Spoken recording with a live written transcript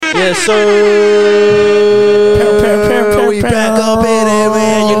Yes, sir. We back up in it,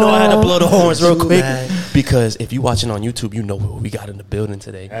 man. You know I had to blow the horns real quick because if you watching on YouTube, you know what we got in the building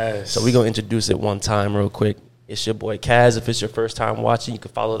today. Yes. So we gonna introduce it one time real quick. It's your boy Kaz. If it's your first time watching, you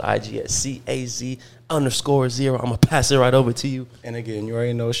can follow the IG at CAZ_0. I'm gonna pass it right over to you. And again, you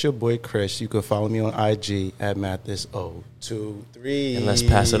already know it's your boy Chris. You can follow me on IG at Mathis023. And let's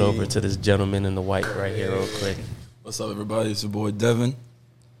pass it over to this gentleman in the white right here real quick. What's up, everybody? It's your boy Devin,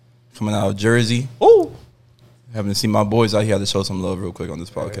 coming out of Jersey. Ooh. Having to see my boys out here, had to show some love real quick on this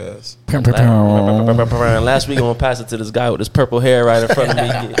podcast. Last week, I'm gonna pass it to this guy with this purple hair right in front of me.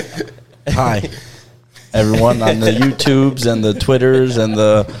 Hi, everyone on the YouTubes and the Twitters and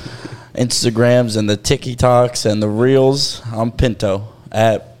the Instagrams and the TikToks and the Reels. I'm Pinto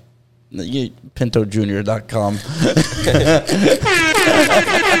at pintojunior.com. He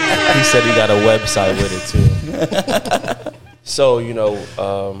said he got a website with it too. So, he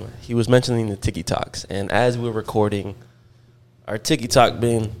was mentioning the TikToks, and as we're recording, our TikTok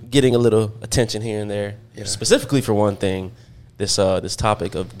been getting a little attention here and there, specifically for one thing, this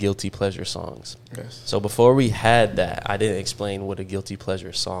topic of guilty pleasure songs. Yes. So before we had that, I didn't explain what a guilty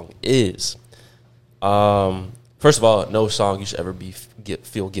pleasure song is. First of all, no song you should ever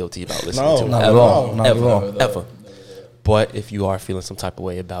feel guilty about listening to. Not at all. Not at all. Ever. But if you are feeling some type of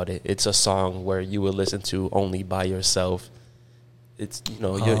way about it, it's a song where you will listen to only by yourself. It's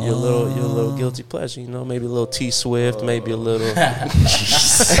your little guilty pleasure, maybe a little T Swift, maybe a little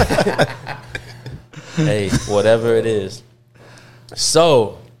hey, whatever it is.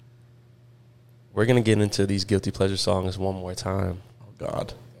 So we're gonna get into these guilty pleasure songs one more time. Oh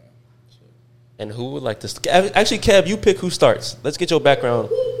God. And who would like to actually, Kev, you pick who starts. Let's get your background.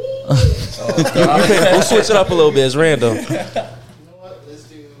 You pick. We'll switch it up a little bit. It's random. You know what? Let's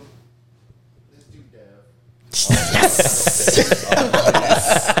do Dev. Yes. Let's see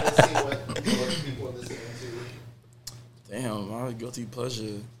what people are listening to. Damn, my guilty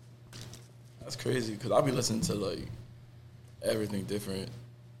pleasure. That's crazy, because I'll be listening to, like, everything different,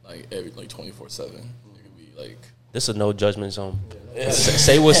 like 24/7. It could be, like... This is no judgment zone.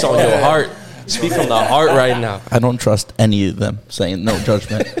 Say what's on your heart. Speak from the heart right now. I don't trust any of them saying no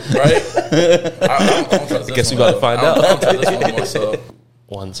judgment. Right? I don't trust I guess this we one. got to find I out. don't trust this one more so.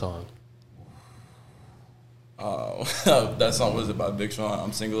 One song. That song was about Big Sean.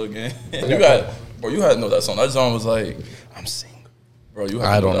 I'm single again. You had to know that song. That song was like, I'm single. Bro, you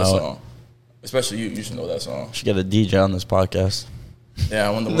had to know that song. Especially you. You should know that song. Should get a DJ on this podcast. Yeah, I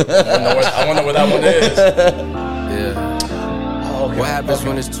wonder where that one is. Yeah. What happens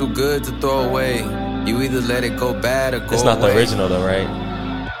when it's too good to throw away? You either let it go bad or go away. It's not the original though, right?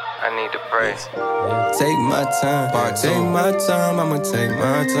 I need to pray. Take my time, take my time, I'ma take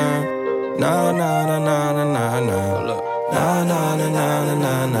my time. Nah, nah, nah, nah, nah, nah, nah. Nah, nah, nah, nah, nah,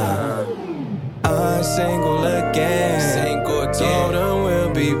 nah, nah. I'm single again. Told him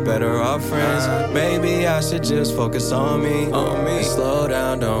we'll be better off friends. Maybe I should just focus on me. And slow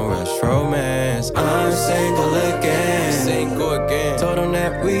down, don't rush romance. I'm single again. Told him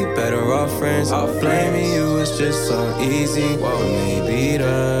that we better off friends. Blaming you is just so easy. Maybe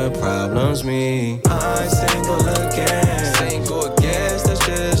the problem's me. I'm single again. Guess that's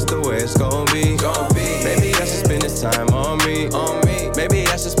just the way it's gon' be. Maybe I should spend this time on me. Maybe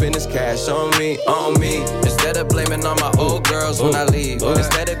I should spend this cash on me. Instead of blaming all my old girls when I leave.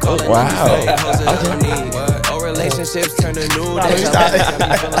 Instead of calling Wow. them hoes that I don't need. Old relationships turn to new days.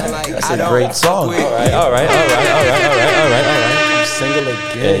 That's a great song. All right. I'm single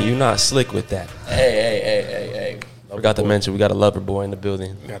again. Yeah, you not slick with that. Hey. Forgot to mention we got a lover boy in the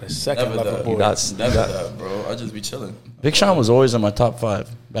building. We got a second Never lover that. boy. Never that, bro. I just be chilling. Big Sean was always in my top 5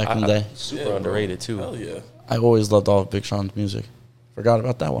 back in the day. Super underrated too. Hell yeah. I always loved all of Big Sean's music. Forgot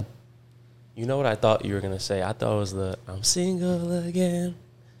about that one. You know what I thought you were gonna say? I thought it was I'm single again.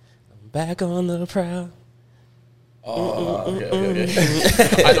 I'm back on the prowl. Okay.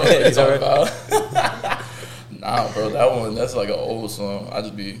 I know what you're talking about. Nah, bro, that's like an old song. I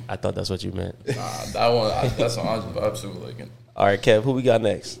thought that's what you meant. That song I just vibe to, like. All right, Kev, who we got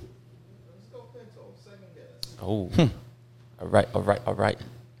next? Let's go Pinto. Second guess. Oh, all right.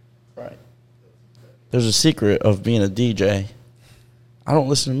 Right. There's a secret of being a DJ. I don't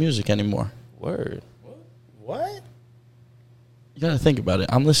listen to music anymore. Word. What? You got to think about it.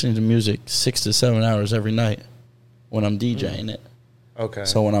 I'm listening to music 6 to 7 hours every night when I'm DJing it. Okay.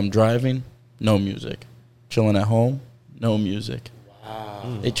 So when I'm driving, no music. Chilling at home, no music.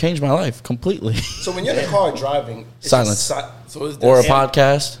 Wow. It changed my life completely. So when you're in the car driving, it's Silence. just So is Or a this,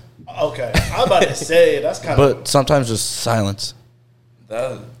 podcast. okay. I'm about to say that's kind of. But sometimes just silence.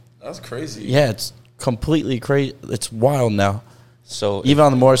 that's crazy. Yeah, it's completely crazy. It's wild now. So Even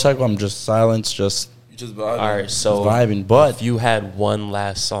on the motorcycle, I'm just silence, just You just vibing. all right. So vibing. But if you had one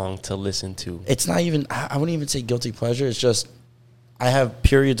last song to listen to, it's not even, I wouldn't even say guilty pleasure. It's just, I have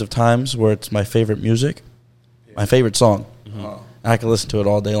periods of times where it's my favorite music, my favorite song. And I can listen to it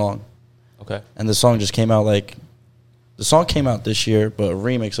all day long. okay. And the song just came out the song came out this year, but a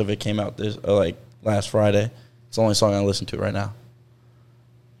remix of it came out this last Friday. It's the only song I listen to right now.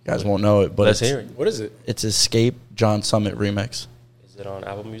 You guys won't know it, but Let's hear it. What is it? It's Escape John Summit remix. Is it on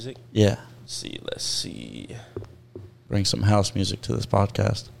Apple Music? Yeah. Let's see. Bring some house music to this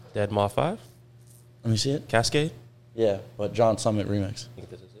podcast. Dead Moth 5? Let me see it. Cascade? Yeah, but John Summit remix. I think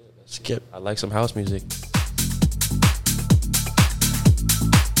this is it. Skip. I like some house music.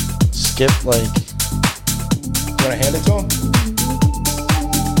 Skip, like, You want to hand it to him?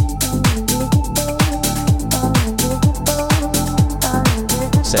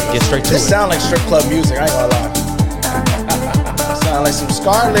 Get straight to This it. sound like strip club music. I ain't gonna lie. Sound like some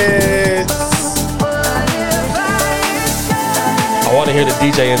Scarlets. I want to hear the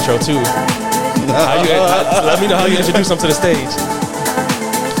DJ intro too. Let me know how you introduce them to the stage.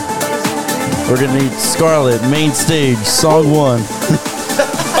 we're going to need Scarlet, main stage, song 1.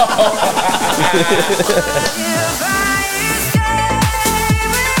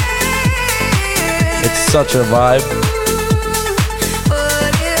 It's such a vibe.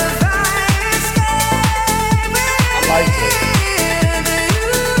 I like it.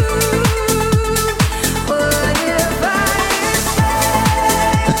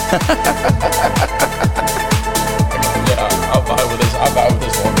 Yeah, I'll vibe with this. I'll vibe with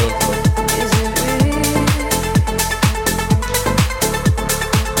this one real quick.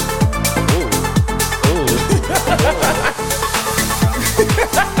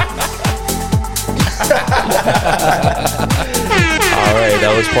 All right,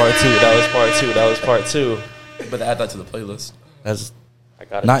 that was part two. But add that to the playlist. That's I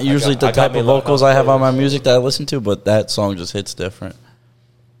got it. not usually the type of vocals I have on my music that I listen to, but that song just hits different.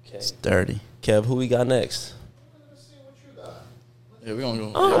 Okay. It's dirty. Kev, who we got next? Yeah, we're gonna go.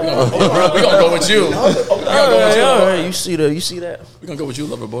 Yeah, we gonna go with you. All right, you see that? We're gonna go with you,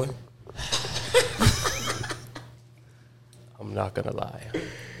 lover boy. I'm not gonna lie.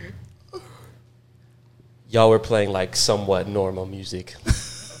 Y'all were playing like somewhat normal music.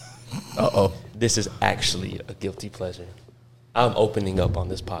 Uh-oh. This is actually a guilty pleasure. I'm opening up on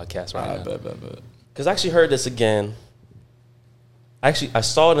this podcast right now. Bet. Because I actually heard this again. I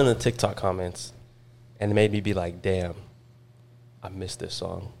saw it in the TikTok comments, and it made me be like, damn, I missed this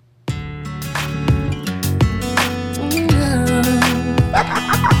song.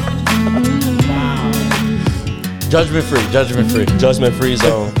 Judgment free. Judgment Free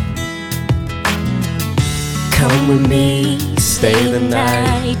Zone. Come with me, stay the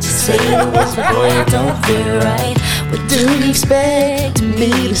night. Just say the words, but boy, I don't feel right. What do you expect me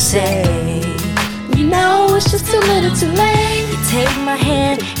to say? You know it's just a little too late. You take my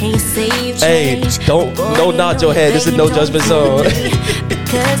hand and you say you've changed. Hey, don't nod your head. This is no judgment zone.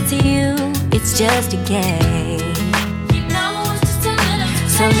 Because to you, it's just a game. You know it's just a little too late.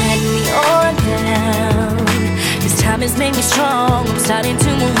 So let me on down. This time has made me strong. I'm starting to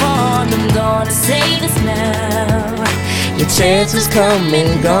move on. I'm gonna say this now. Your chance has come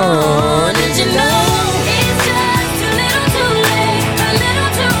and gone. Did you know it's just a little too late, a little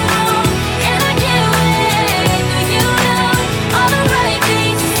too wrong, and I can't wait for you know all the right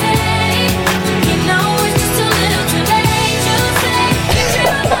things to say. You know it's just a little too late to say that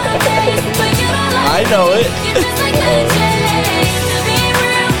you're on my face, but you don't like I know it. You're just like that chase. To be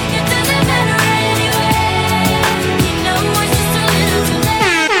real, it doesn't matter anyway. You know it's just a little too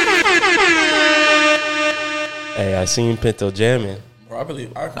late. Hey, I seen Pinto jamming. Bro,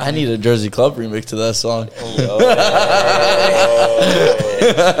 I need a Jersey Club remix to that song. You know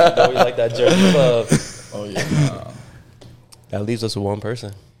we like that Jersey Club. Oh yeah. That leaves us with one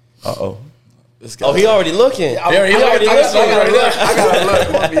person. Uh-oh. This guy. Oh, he already looking. I gotta look.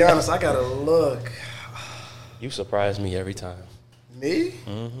 I'm gonna be honest. I gotta look. You surprise me every time. Me?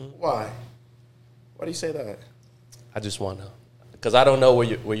 Why? Why do you say that? I just want to, because I don't know where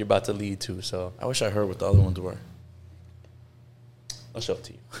you're about to lead to. So I wish I heard what the other ones were. I'll show it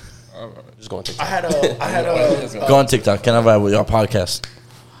to you. All right. Just go on I TikTok. had a. Go on TikTok. Can I vibe with your podcast?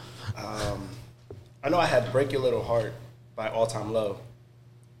 I know I had "Break Your Little Heart" by All Time Low.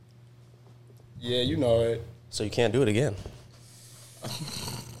 Yeah, you know it. So you can't do it again.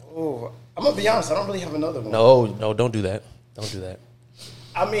 Oh, I'm gonna be honest. I don't really have another one. No, don't do that. Don't do that.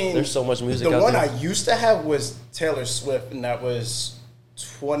 I mean, There's so much music The out one there. I used to have was Taylor Swift, and that was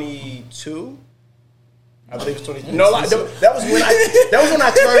 22. I believe it's 22. No, that was when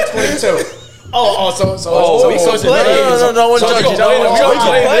I turned 22. So we can play. No one judges. We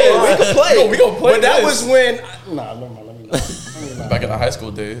can play. We gonna play. But that was when. Nah, never mind. Let me not. Back in the high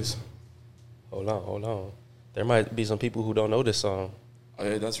school days. Hold on. There might be some people who don't know this song. Oh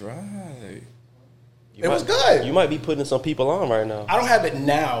yeah, that's right. It was good. You might be putting some people on right now. I don't have it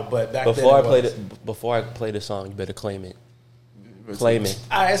now, but back Before then. Before I play the song, you better claim it. Claim it.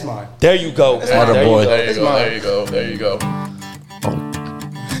 Ah, it's mine. There you go. Atta boy. There you go.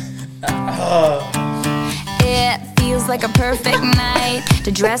 It feels like a perfect night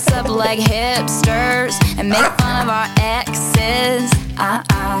to dress up like hipsters and make fun of our exes.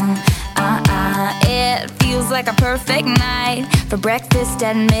 It feels like a perfect night for breakfast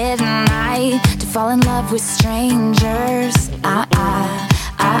at midnight to fall in love with strangers.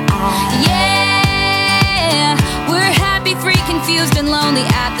 Yeah, we're happy, free, confused, and lonely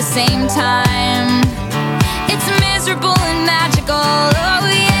at the same time. It's miserable and magical. Oh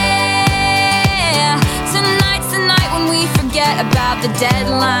yeah, tonight's the night when we forget about the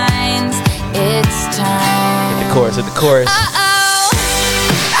deadlines. It's time. Hit the chorus.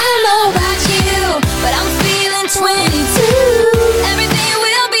 I don't know about you, but I'm feeling 22. Everything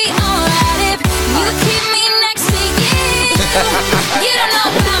will be alright if you keep me next to you. You don't know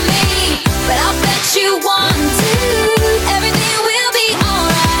about me, but I'll bet you want to. Everything will be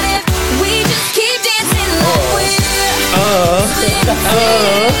alright if we just keep dancing like we're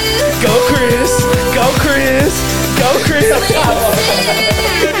Go Chris. Go Chris. Go Chris.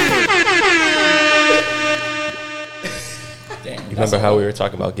 You remember how we were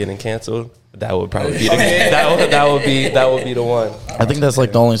talking about getting canceled? That would probably be that would be the one. I think that's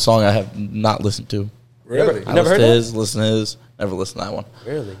like the only song I have not listened to. Really? You never heard that? Listen to his. Never listened to that one.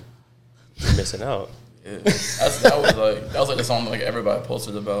 Really? You're missing out. Yeah. That was like the song like everybody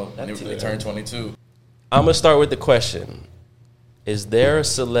posted about when they turned 22. I'm gonna start with the question: is there a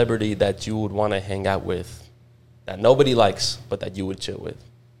celebrity that you would want to hang out with that nobody likes, but that you would chill with?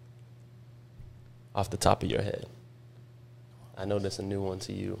 Off the top of your head, I know that's a new one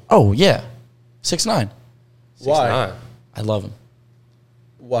to you. Oh yeah, 6ix9ine. Why? 6ix9ine. I love him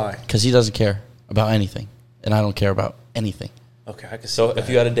Why? because he doesn't care about anything, and I don't care about anything. Okay, I can see So that. if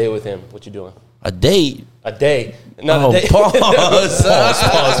you had a date with him, what you doing? A date. A day, not Oh, a day. pause.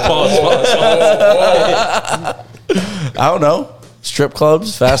 Pause. I don't know. Strip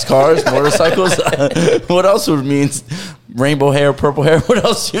clubs, fast cars, motorcycles. What else would it mean? Rainbow hair, purple hair. What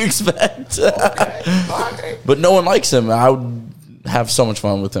else do you expect? Okay. But no one likes him. I would have so much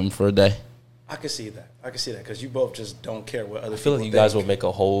fun with him for a day. I can see that. Because you both just don't care what other I feel people like you guys think. would make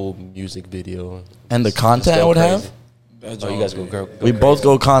a whole music video. And the Just content I go would crazy. have. Oh, you guys go We both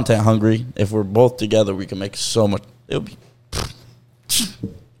go content hungry. If we're both together, we can make so much. It'll be.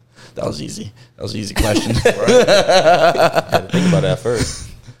 That was easy. That was an easy question. I had to think about that first.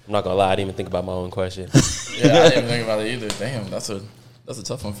 I'm not gonna lie, I didn't even think about my own question. Yeah, I didn't even think about it either. Damn, that's a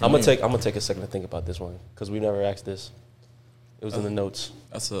tough one for I'm me. gonna take a second to think about this one because we never asked this. It was in the notes.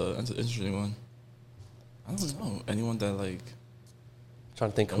 That's an interesting one. I don't know anyone that like.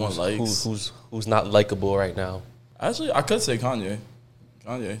 Trying to think No one likes. who's not likable right now. Actually, I could say Kanye.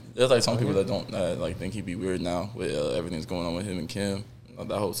 There's like some people that don't like think he'd be weird now with everything's going on with him and Kim,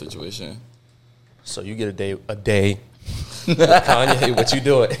 that whole situation. So you get a day. Kanye, what you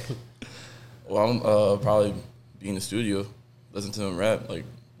doing? Well, I'm probably be in the studio, listen to him rap, like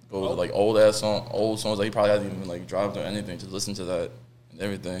go to like old songs that he probably hasn't even like dropped or anything. Just listen to that and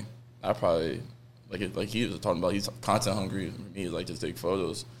everything. I probably like he was talking about. He's content hungry. For me, is like just take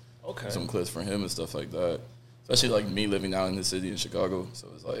photos, some clips for him and stuff like that. Especially like me living now in the city in Chicago, so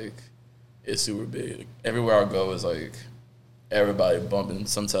it's like it's super big. Like, everywhere I go is like everybody bumping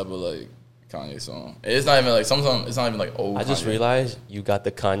some type of like Kanye song. And it's not even like sometimes it's not even like old. I just Kanye. realized you got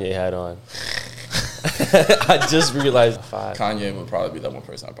the Kanye hat on. I just realized. Kanye would probably be that one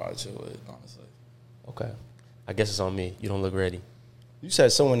person I'd probably chill with, honestly. Okay, I guess it's on me. You don't look ready. You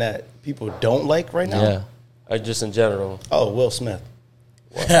said someone that people don't like right now? Yeah. Or just in general. Oh, Will Smith.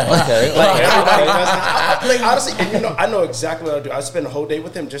 Okay. Like everybody does. Like honestly, and I know exactly what I'll do. I spend a whole day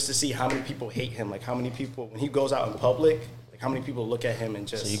with him just to see how many people hate him. Like how many people when he goes out in public, like how many people look at him and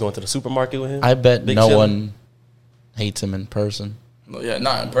just. So you going to the supermarket with him? I bet Big no chillin'? one hates him in person. No, yeah,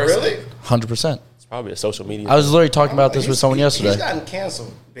 not in person. Really? 100%. It's probably a social media. I was literally talking about this with someone He's yesterday. gotten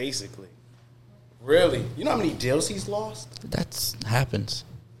canceled, basically. Really? You know how many deals he's lost? That happens.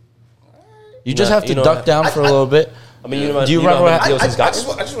 You just Nah, have to you know, duck down for a little bit. I mean, you know, Do you know remember how what- many deals he's got? I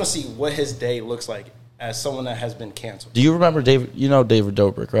just want to see what his day looks like as someone that has been canceled. Do you remember David? You know David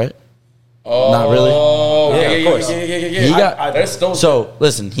Dobrik, right? Oh, Not really. Yeah, of course. Yeah. He got There's still so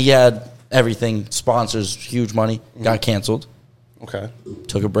listen. He had everything, sponsors, huge money, got canceled. Okay.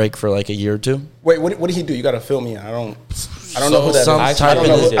 Took a break for like a year or two. Wait, what did he do? You got to fill me in. I don't know who that is. Some I type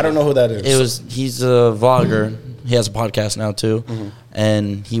don't know who that is. He's a vlogger. He has a podcast now too,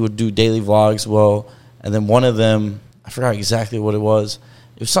 and he would do daily vlogs. Well, and then one of them, I forgot exactly what it was.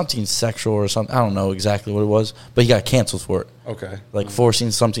 It was something sexual or something. I don't know exactly what it was, but he got canceled for it. Okay. Like forcing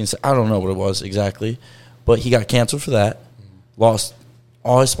something. I don't know what it was exactly, but he got canceled for that. Lost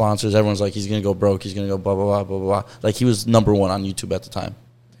all his sponsors. Everyone's like, he's gonna go broke. He's gonna go blah blah blah blah blah. Like he was number one on YouTube at the time.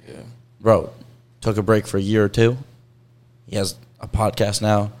 Yeah. Bro, took a break for a year or two. He has a podcast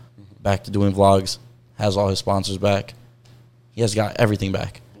now. Back to doing vlogs. Has all his sponsors back. He has got everything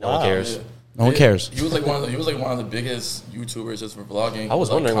back. No one cares. Yeah. No one cares. He was like one of the biggest YouTubers just for vlogging. I was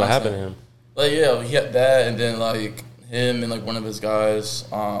like, wondering what content. happened to him. Like yeah, he had that, and then like him and like one of his guys,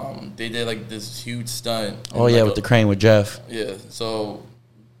 they did like this huge stunt. Oh yeah, like, with the crane with Jeff. Yeah, so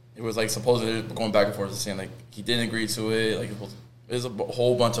it was like supposedly going back and forth, saying like he didn't agree to it. Like it was a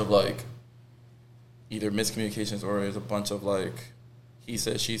whole bunch of like either miscommunications or there's a bunch of like he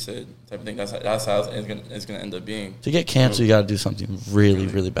said, she said type of thing. That's how it's gonna end up being. To get canceled, you got to do something really,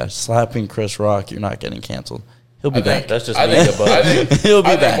 really bad. Slapping Chris Rock, you're not getting canceled. He'll be back. That's just I me. think He'll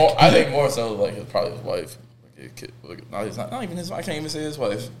be back. I think more so like probably his wife. No, he's not even his. I can't even say his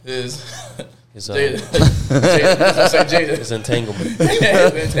wife. His His entanglement. Entanglement.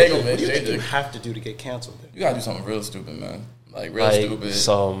 What do you think you Jada. have to do to get canceled? Then? You gotta do something real stupid, man. Like real Like stupid.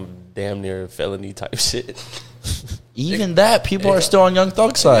 some damn near felony type shit. Even that, people are still on Young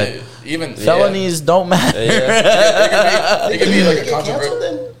Thug's side. Yeah, even Felonies don't matter. It could be like a Get canceled controversial.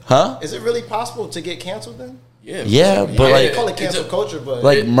 then? Huh? Is it really possible to get canceled then? Yeah, Yeah, but They like, call it cancel culture, but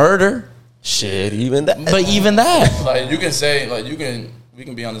like murder. Shit, even that. But even that. like you can say like we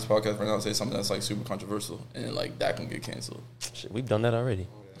can be on this podcast right now and say something that's like super controversial and like that can get canceled. Shit, we've done that already.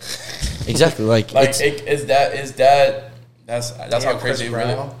 Exactly. Like, Like it's, that's how crazy it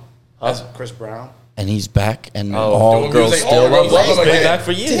really. That's Chris Brown. and he's back, and Oh, all doing girls music, still all love girls him. love him Been again. back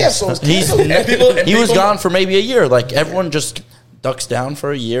for years. He was people- gone for maybe a year. Like everyone just ducks down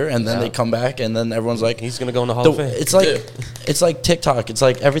for a year, and then they come back, and then everyone's like, He's gonna go in the Hall of Fame. it's like TikTok. It's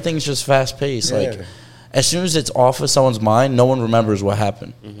like everything's just fast paced. Yeah. Like as soon as it's off of someone's mind, no one remembers what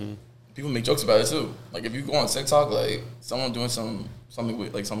happened. People make jokes about it too. Like if you go on TikTok, like someone doing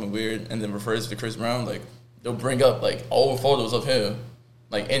something weird, and then refers to Chris Brown, like they'll bring up like old photos of him,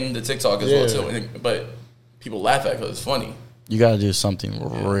 like in the TikTok as well too. But people laugh at it because it's funny. You got to do something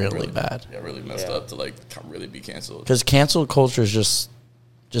really bad. Yeah, really messed up to like really be canceled. Because cancel culture is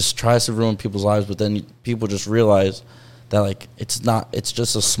just tries to ruin people's lives, but then people just realize that like it's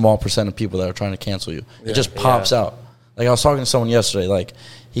just a small percent of people that are trying to cancel you. It just pops out. Like I was talking to someone yesterday, like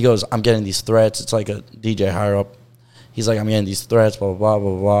he goes, I'm getting these threats. It's like a DJ higher up. He's like, I'm getting these threats, blah, blah,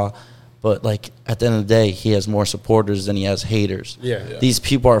 blah, blah, blah. But like at the end of the day, he has more supporters than he has haters. Yeah. These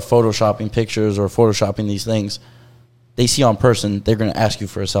people are photoshopping pictures or photoshopping these things. They see on person, they're going to ask you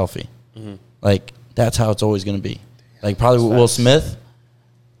for a selfie. Like, that's how it's always going to be. Like, probably with Will Smith,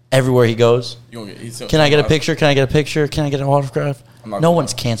 everywhere he goes, can I get a picture? Can I get a picture? Can I get an autograph? No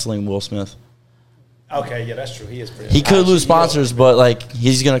one's canceling Will Smith. Okay, yeah, that's true. He is pretty. He could lose sponsors, but, like,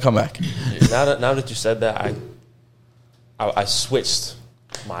 he's going to come back. Now that you said that, I switched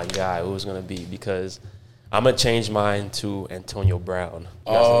my guy who was going to be because I'm going to change mine to Antonio Brown.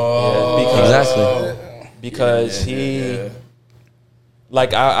 Exactly. Because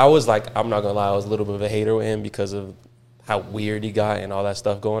like, I was like, I'm not going to lie, I was a little bit of a hater with him because of how weird he got and all that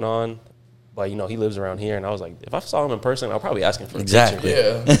stuff going on. But, you know, he lives around here, and I was like, if I saw him in person, I'll probably ask him for a picture.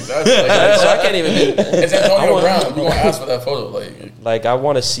 Yeah, exactly. So I can't even be... It's Antonio Brown. You gonna ask for that photo? Like, I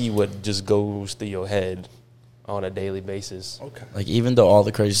want to see what just goes through your head on a daily basis. Okay. Like, even though all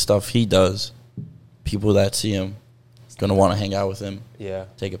the crazy stuff he does, people that see him going to want to hang out with him,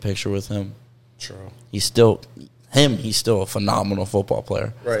 take a picture with him. True. He's still a phenomenal football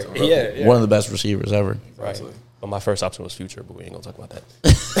player. Right. Yeah. One of the best receivers ever. Right. But my first option was Future, but we ain't gonna talk about that.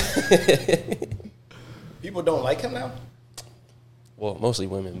 People don't like him now? Well, mostly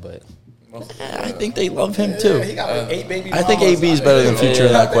women, but I think they love him too. Yeah, he got like 8 baby I think mamas. AB is better than Future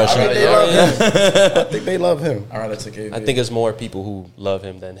in that question. I think they love him. All right, I took AB. I think it's more people who love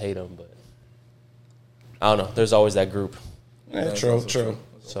him than hate him. But I don't know. There's always that group. Yeah, true.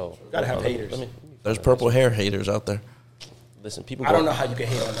 So Gotta have haters. There's purple hair haters out there. Listen, people. I don't know how you can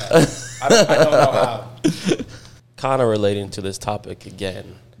hate on that. I don't know how. Kind of relating to this topic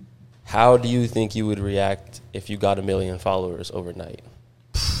again. How do you think you would react if you got 1 million followers overnight?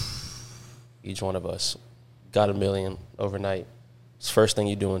 Each one of us got 1 million overnight. It's the first thing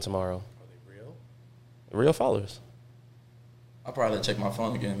you're doing tomorrow. Are they real? Real followers. I'll probably check my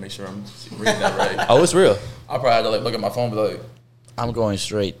phone again and make sure I'm reading that right. Oh, it's real. I'll probably have to like look at my phone and be like, I'm going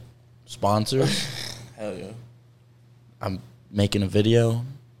straight sponsors. Hell yeah. I'm making a video,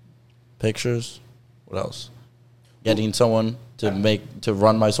 pictures. What else? Getting someone to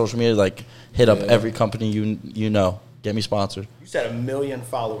run my social media. Like hit up every company you know. Get me sponsored. You said 1 million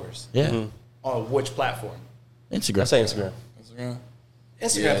followers. Yeah. On which platform? Instagram. I say Instagram.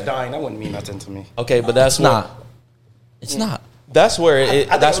 Instagram's dying. That wouldn't mean nothing to me. Okay, but that's It's not. It's not. That's where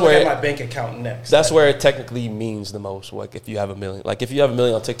it. I That's think I'll look where at my bank account next. That's where it technically means the most. Like if you have 1 million, like if you have 1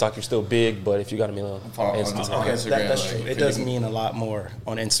 million on TikTok, you're still big. But if you got 1 million on Instagram, That's like, true. It does mean a lot more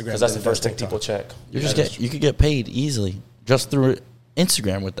on Instagram. because that's the than it first does thing people TikTok. check. You could get paid easily just through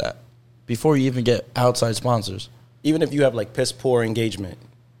Instagram with that before you even get outside sponsors. Even if you have like piss poor engagement.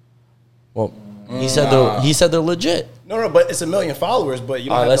 Well, he said they're legit. No, but it's 1 million followers. But you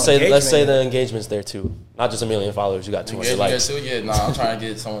don't have Let's no say engagement. the engagement's there too. Not just 1 million followers. You got 200 likes. I'm trying to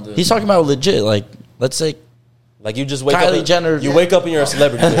get someone to. He's talking about legit. Like, let's say Like you just wake Kylie up. Jenner- You wake up and you're a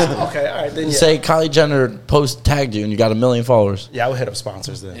celebrity. basically. Okay, all right then. Yeah, say Kylie Jenner tagged you and you got 1 million followers. yeah, I would hit up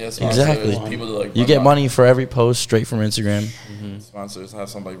sponsors then. Yeah, sponsors, Exactly. People to like You get money for every post straight from Instagram. Sponsors have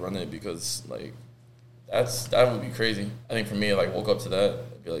somebody run it because like that would be crazy. I think for me, like woke up to that,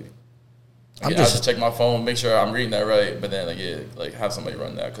 I'd be like, I just check my phone, make sure I'm reading that right, but then like have somebody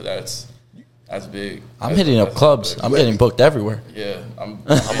run that because that's big. I'm hitting up clubs. I'm getting booked everywhere. Yeah, I'm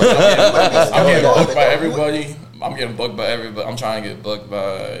getting booked by everybody. I'm getting booked by everybody. I'm trying to get booked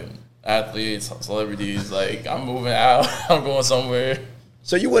by athletes, celebrities. Like I'm moving out. I'm going somewhere.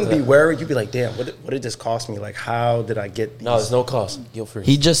 So you wouldn't be worried. You'd be like, damn, what did this cost me? Like, how did I get these? No, there's no cost. Guilt free.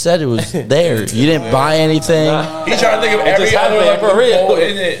 He just said it was there. You didn't buy anything. He's trying to think of every just other happened, like for real. loophole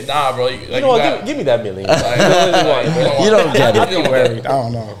in it. Nah, bro. Like, you know what? Give me that million. You don't get I'd it. be worried. I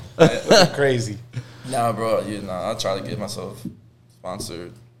don't know. That's crazy. Nah, bro. I try to get myself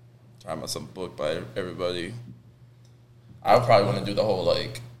sponsored. Try myself booked by everybody. I would probably want to do the whole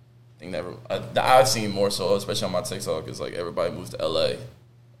like thing that I've seen more so, especially on my TikTok, is like everybody moves to LA.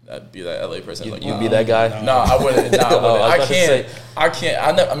 That'd be that LA person. You, like, you be that guy? No, I wouldn't. Nah, I wouldn't. I was I about to can't. say. I can't.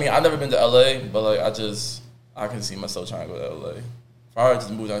 I've never been to LA, but like I can see myself trying to go to LA. If I were to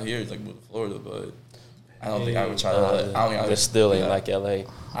just move down here, it's like move to Florida, but I don't think I would try to. I don't think I It would still ain't do like that. LA.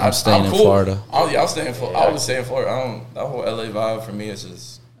 I'm staying in cool. Florida. I'm staying in Florida. I would stay in Florida. That whole LA vibe for me is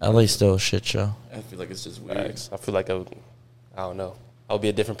just. LA's still a shit show. I feel like it's just weird. Facts. I feel like I don't know. I'll be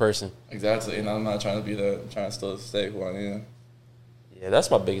a different person. Exactly, and I'm not trying to be that. I'm trying to still stay who I am. Yeah,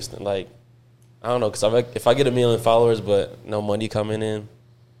 that's my biggest thing. Like, I don't know, because if I get 1 million followers but no money coming in,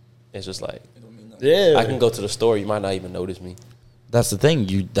 it's just like, Yeah. I can go to the store. You might not even notice me. That's the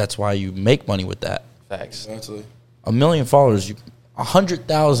thing. That's why you make money with that. Facts. Exactly. 1 million followers,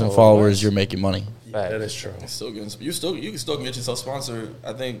 100,000 followers, you're making money. Facts. That is true. It's still getting. You can still get yourself sponsored.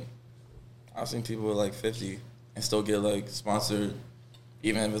 I think I've seen people with like 50 and still get like sponsored,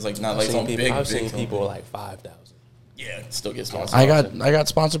 even if it's like not like some big. I've seen company. people like 5,000. Yeah, still get sponsored. I got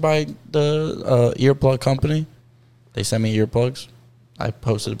sponsored by the earplug company. They sent me earplugs. I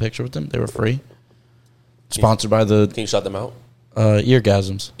posted a picture with them. They were free. Sponsored by the Can you shout them out?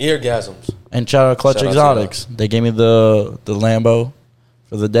 Eargasms. Eargasms. And shout out Clutch Shout out to Exotics. They gave me the Lambo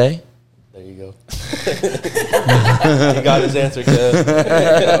for the day. There you go. He got his answer, Kev.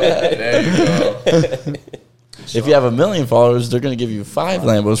 There you go. If you have 1 million followers, they're going to give you 5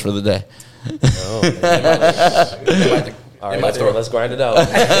 Lambos for the day. All right, let's grind it out.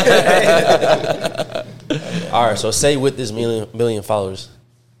 All right, so say with this million followers,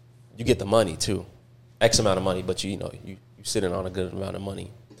 you get the money too, X amount of money, but you sitting on a good amount of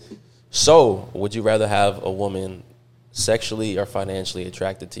money. So, would you rather have a woman sexually or financially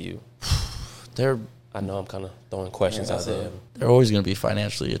attracted to you? I know I'm kind of throwing questions out there. They're always going to be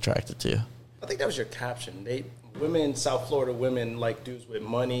financially attracted to you. I think that was your caption. Women in South Florida, women like dudes with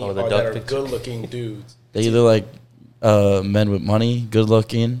money or the that duck are picture. good-looking dudes. They either like men with money, good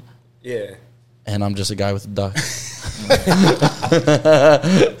looking, Yeah. and I'm just a guy with a duck.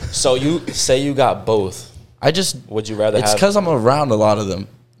 So you say you got both. Would you rather It's have? because I'm around a lot of them,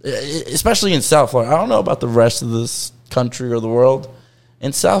 especially in South Florida. I don't know about the rest of this country or the world.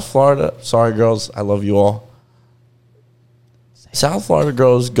 In South Florida, sorry girls, I love you all. South Florida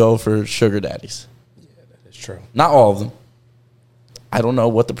girls go for sugar daddies. It's true. Not all of them. I don't know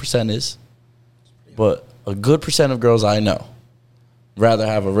what the percent is, but a good percent of girls I know rather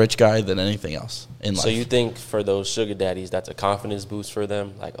have a rich guy than anything else in life. So you think for those sugar daddies, that's a confidence boost for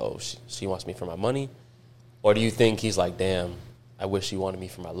them? Like, oh, she wants me for my money? Or do you think he's like, damn, I wish she wanted me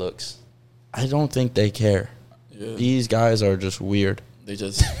for my looks? I don't think they care. Yeah. These guys are just weird. They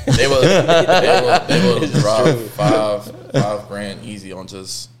will drop $5 grand easy on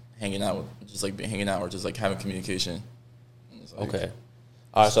just hanging out, hanging out or just like having communication. It's like, Okay.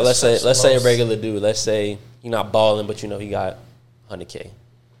 All right, so let's say a regular dude. Let's say he not balling, but you know he got 100K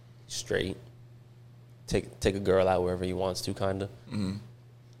straight. Take a girl out wherever he wants to, kind of. Mm-hmm.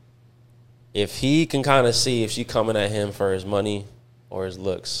 If he can kind of see if she coming at him for his money or his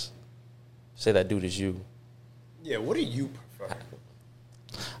looks, say that dude is you. Yeah, what do you prefer?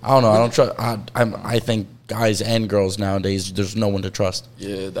 I don't know. I don't trust. I think guys and girls nowadays, there's no one to trust.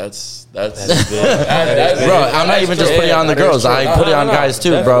 Yeah, that's big. Bro, I'm not even just putting it on the girls. I put it on guys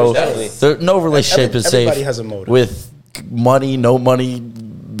too, bro. No relationship is safe. Everybody has a motive. With money, no money,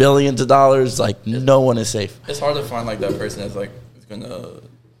 billions of dollars, like no one is safe. It's hard to find like that person that's like is gonna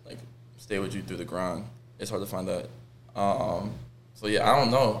like stay with you through the grind. It's hard to find that. So yeah, I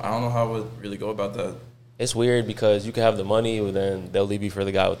don't know how I would really go about that. It's weird because you can have the money, but then they'll leave you for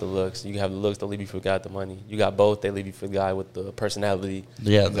the guy with the looks. You can have the looks, they'll leave you for the guy with the money. You got both, they leave you for the guy with the personality.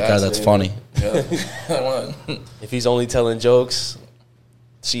 Yeah, the guy that's funny. Yeah. If he's only telling jokes,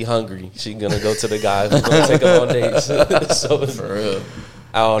 she hungry. She gonna go to the guy who's gonna take him on dates. So For real.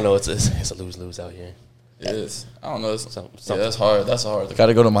 I don't know. It's a lose-lose out here. It is. I don't know. Something. Yeah, that's hard. That's hard. Got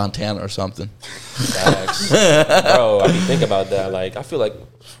to go to Montana or something. Facts. Bro, I be thinking about that. Like, I feel like,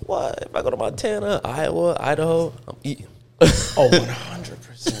 what? If I go to Montana, Iowa, Idaho, I'm eating. Oh,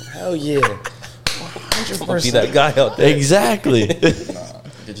 100%. Hell yeah. 100%. I'm gonna be that guy out there. Exactly.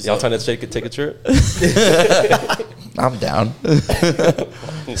 Y'all trying to take a trip? I'm down.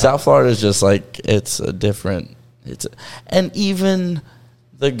 South Florida is just like, and even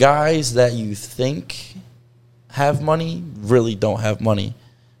the guys that you think have money really don't have money,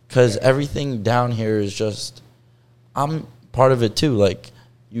 because everything down here is just, I'm part of it too. Like,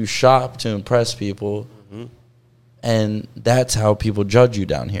 you shop to impress people, and that's how people judge you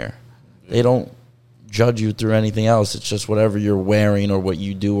down here. They don't judge you through anything else. It's just whatever you're wearing or what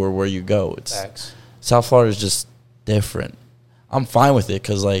you do or where you go. Facts. South Florida is just different. I'm fine with it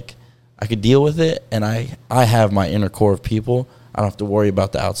because, like, I could deal with it, and I have my inner core of people. I don't have to worry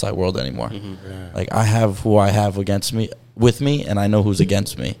about the outside world anymore. Like, I have who I have with me, and I know who's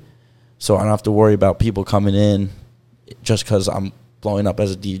against me. So I don't have to worry about people coming in just because I'm blowing up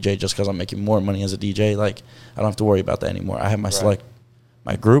as a DJ, just because I'm making more money as a DJ. Like, I don't have to worry about that anymore. I have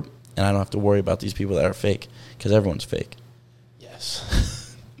my group, and I don't have to worry about these people that are fake, because everyone's fake.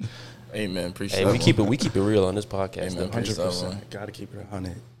 Yes. Amen. Appreciate Hey, that. we keep it real on this podcast. Amen. 100%. Gotta keep it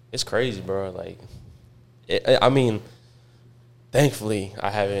 100. It's crazy, bro. Like, I mean, thankfully, I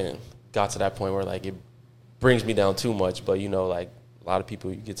haven't got to that point where, like, it brings me down too much. But, you know, like, a lot of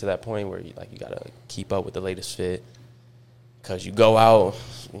people, you get to that point where, you got to keep up with the latest fit. Because you go out,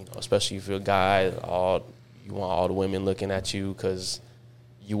 you know, especially if you're a guy, you want all the women looking at you because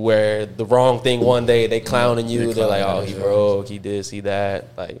you wear the wrong thing one day, they clowning you. They're like, oh, he broke, he this, he that.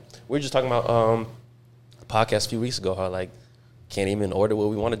 Like, we were just talking about a podcast a few weeks ago, how, like, can't even order what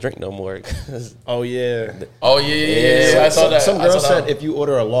we want to drink no more. Oh, yeah. Oh, yeah. I saw that. Some girl said if you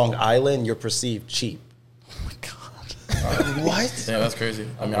order a Long Island, you're perceived cheap. Oh, my God. What? Damn, that's crazy.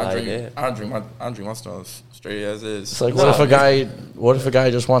 I mean, Like, I drink my stuff straight as is. It's like, what if a guy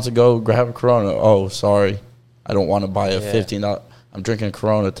just wants to go grab a Corona? Oh, sorry, I don't want to buy a $15. I'm drinking a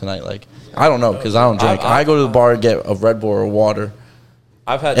Corona tonight. Like, I don't know, because I don't drink. I go to the bar and get a Red Bull or water.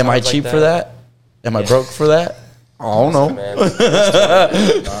 I've had. Am I times like cheap for that? Am I broke for that? I don't know. Man.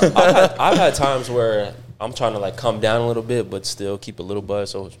 I've had times where I'm trying to, like, come down a little bit, but still keep a little buzz.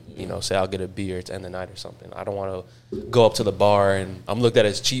 So, you know, say I'll get a beer at the end of the night or something. I don't want to go up to the bar and I'm looked at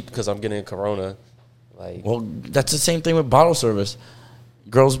as cheap because I'm getting a Corona. Like, Well, that's the same thing with bottle service.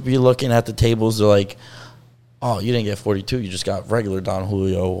 Girls be looking at the tables. They're like, oh, you didn't get 42. You just got regular Don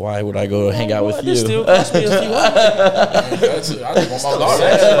Julio. Why would I go hang out with you? This still cost me a few $100. I just want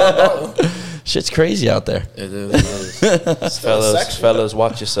my dollar. Shit's crazy out there. It is. Fellas,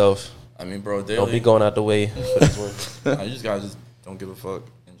 watch yourself. I mean, bro, daily. Don't be going out the way for this one. You just gotta just don't give a fuck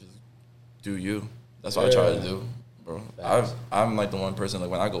and just do you. That's what I try to do, bro. I'm like the one person, like,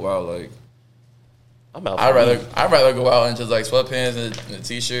 when I go out, like, I'm out. I'd rather go out and just, like, sweatpants and a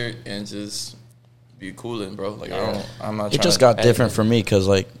t-shirt and just be cooling, bro. Like, I'm not. It just got different for me because,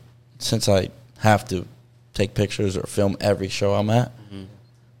 like, since I have to take pictures or film every show I'm at,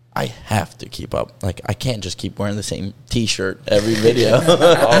 I have to keep up. Like, I can't just keep wearing the same T-shirt every video.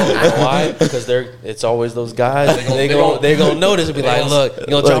 Oh, you know why? Because it's always those guys. They're gonna notice and be like, look, you're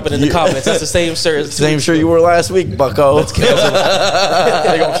gonna drop it in the comments. That's the same shirt. Same shirt you wore last week, bucko.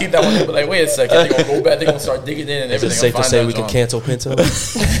 They're gonna keep that one. But, like, wait a second. They're gonna go back. They're gonna start digging in and Is everything. it safe to say we can cancel Pinto?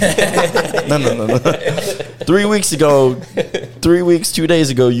 No. 3 weeks ago, 3 weeks, 2 days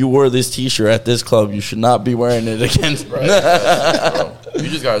ago, you wore this T-shirt at this club. You should not be wearing it again. Right. Bro. You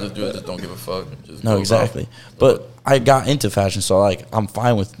just gotta just do it. Just don't give a fuck. Just No, exactly. But I got into fashion, so like I'm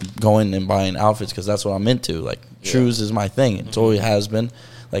fine with going and buying outfits because that's what I'm into. Like shoes is my thing. It's always has been.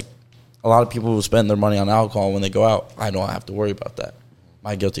 Like a lot of people who spend their money on alcohol when they go out. I don't have to worry about that.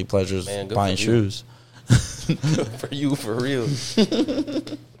 My guilty pleasure is buying shoes. Good for you, for real. I'm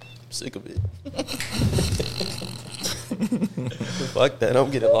sick of it. Fuck that.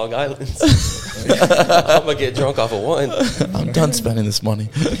 I'm getting Long Island's. I'm going to get drunk off of one. I'm done spending this money.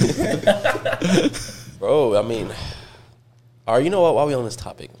 Bro, I mean, all right, you know what? While we on this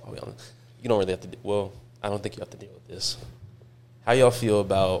topic, you don't really have to, I don't think you have to deal with this. How y'all feel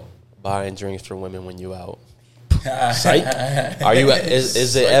about buying drinks for women when you out?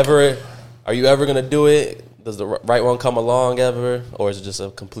 Are you ever gonna do it? Does the right one come along ever, or is it just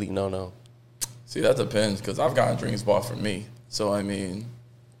a complete no? See, that depends because I've gotten drinks bought for me. So I mean,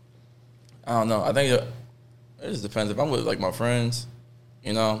 I don't know. I think it just depends. If I'm with like my friends,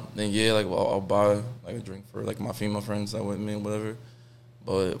 you know, then yeah, like I'll buy like a drink for like my female friends that with me and whatever.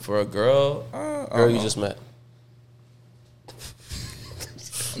 But for a girl, you just met.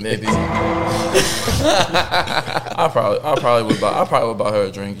 Maybe. I probably would buy her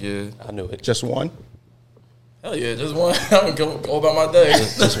a drink. Yeah, I knew it. Just one? Hell yeah, just one. I'm gonna go about my day.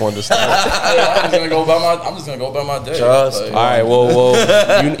 Just one to start. I'm just gonna go about my day. Trust. Like, all right. Well,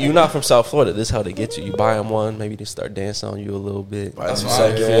 you're not from South Florida. This is how they get you. You buy them one. Maybe they start dancing on you a little bit. That's you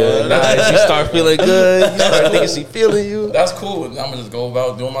fine. feel nice. You start feeling good. You start thinking she feeling you. That's cool. I'm gonna just go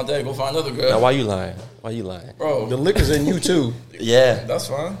about doing my day. Go find another girl. Now, why you lying? Bro? The liquor's in you too. Yeah. That's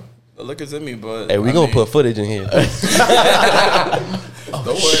fine. The liquor's in me, but Hey, we gonna put footage in here. Don't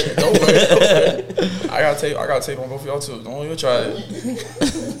worry. I got tape on both of y'all too. Don't even try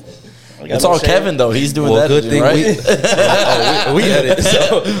it. It's all Kevin though. He's doing that. Good thing right? we edit.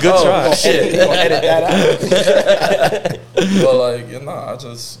 So good try. Shit, gonna edit that out. But like, I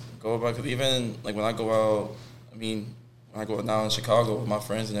just go about because even like when I go out, when I go out now in Chicago with my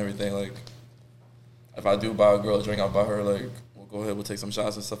friends and everything, like if I do buy a girl a drink, I'll buy her like we'll go ahead, we'll take some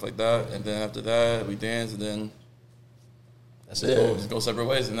shots and stuff like that, and then after that we dance and then. That's it. Just go separate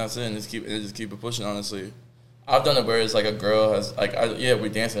ways and that's it. And just keep it pushing. Honestly, I've done it where it's like a girl has like we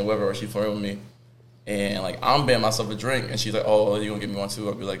dancing with her or she flirting with me, and like I'm buying myself a drink and she's like, oh, you gonna give me one too?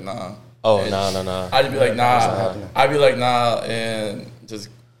 I'd be like, nah. Oh, and nah. I'd be like, nah. I'd be like, nah, and just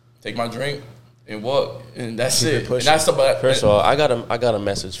take my drink and walk, and that's it. And that's First of all, I got a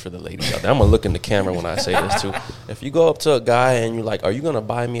message for the ladies out there. I'm gonna look in the camera when I say this too. If you go up to a guy and you're like, "Are you gonna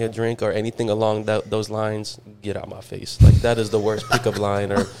buy me a drink or anything along those lines?" Get out my face. Like that is the worst pickup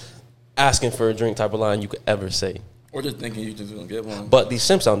line or asking for a drink type of line you could ever say. Or just thinking you just gonna get one. But these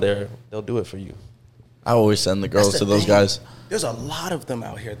simps out there, they'll do it for you. I always send the girls to those guys. There's a lot of them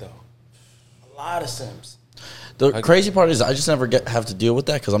out here though. A lot of simps. The crazy part is I just never have to deal with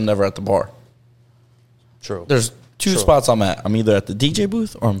that because I'm never at the bar. True. There's two spots I'm at. I'm either at the DJ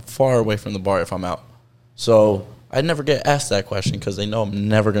booth or I'm far away from the bar if I'm out. So I never get asked that question because they know I'm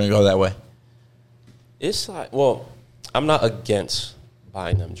never going to go that way. It's like, I'm not against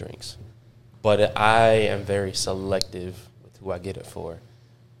buying them drinks, but I am very selective with who I get it for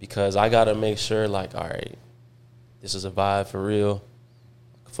because I got to make sure, like, all right, this is a vibe for real.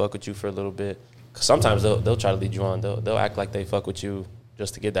 Fuck with you for a little bit. Cause sometimes they'll try to lead you on. They'll act like they fuck with you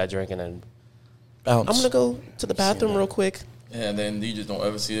just to get that drink and then Bounce. I'm gonna go to the bathroom real quick. Yeah, and then you just don't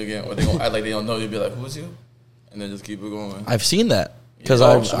ever see it again, or they gonna act like they don't know. You'll be like, "Who's you?" And then just keep it going. I've seen that because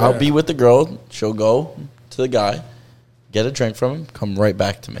Yeah, I'll be with the girl. She'll go to the guy, get a drink from him, come right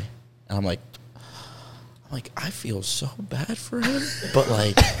back to me, and I'm like, I feel so bad for him, but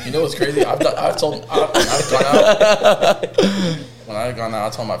like, you know what's crazy? I've gone out. When I've gone out, I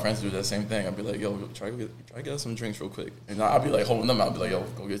told my friends to do that same thing. I'd be like, yo, try to get us some drinks real quick. And I'd be like holding them out. I'd be like, yo,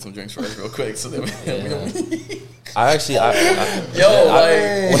 go get some drinks for us real quick. So then when I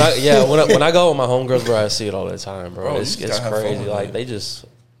go with my homegirls, bro, I see it all the time, bro. It's crazy. Like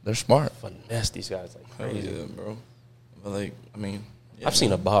they're smart. Finesse these guys like crazy, bro. But like, I've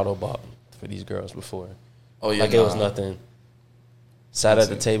seen a bottle bought for these girls before. Oh yeah, it was nothing. Sat at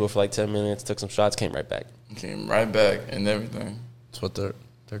the table for like 10 minutes, took some shots, came right back. And everything. That's what they're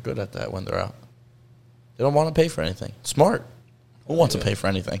good at that when they're out. They don't want to pay for anything. Smart. Who wants to pay for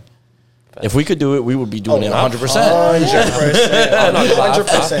anything? If we could do it, we would be doing it 100%.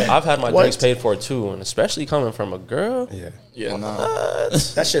 100%. I've had my drinks paid for too, and especially coming from a girl. Yeah,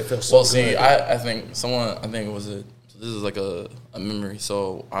 that shit feels so good. See, I think it was this is like a memory.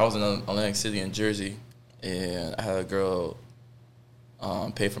 So I was in Atlantic City in Jersey, and I had a girl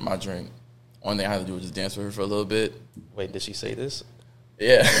pay for my drink. Only thing I had to do was just dance with her for a little bit. Wait, did she say this?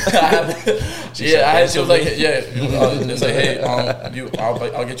 Yeah. She was like, it's like, hey,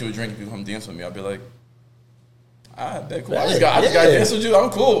 I'll get you a drink if you come dance with me. I'll be like, I bet cool. I just got dance with you. I'm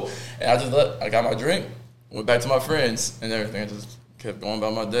cool. And I got my drink, went back to my friends and everything. I just kept going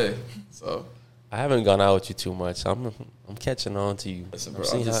about my day. So I haven't gone out with you too much. I'm catching on to you. listen, bro.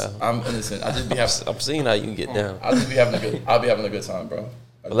 I'm innocent. I'm seeing how you can get down. I'll be having a good time, bro.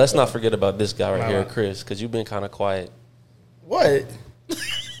 But let's not forget about this guy right here, Chris, because you've been kind of quiet. What?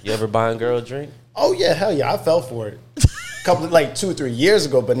 You ever buying girl a drink? Oh yeah, hell yeah, I fell for it. Couple like 2 or 3 years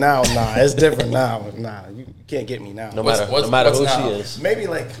ago, but now it's different now. Nah, you can't get me now. No matter who now? she is. Maybe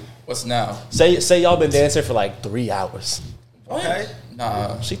like What's now? Say y'all been dancing for like 3 hours. okay.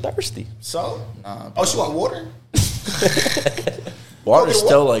 Nah. She thirsty. So Nah, oh, she want water? Water's Okay,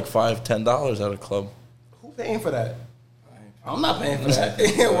 still like $5-10 at a club. Who paying for that? I'm not paying for that.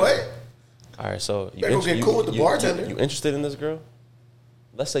 What? All right, so you Better go get cool with the bartender. You interested in this girl?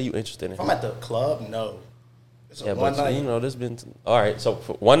 Let's say you interested in If her. I'm at the club, no. It's a Yeah, one but night. you know, there's been all right. So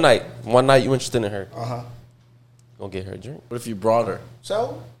for one night you interested in her, gonna get her a drink. What if you brought her?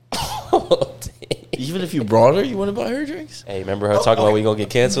 So Even if you brought her, you wouldn't buy her drinks? Hey, remember her talking about we gonna get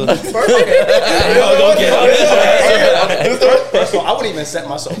canceled? First of all, I wouldn't even set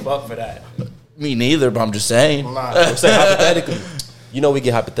myself up for that. Me neither, but I'm just saying. Nah. I'm saying hypothetically. You know we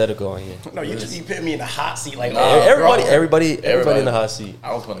get hypothetical on here. No, you just be putting me in the hot seat like Everybody in the hot seat.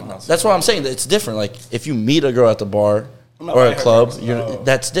 I was putting the house. That's what I'm saying. It's different. Like if you meet a girl at the bar I'm not or a buying her club, drinks, no.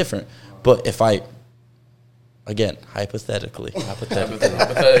 that's different. But if I, again, hypothetically, Hypothetically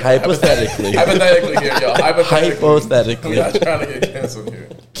here, y'all. hypothetically, We're not trying to get canceled here.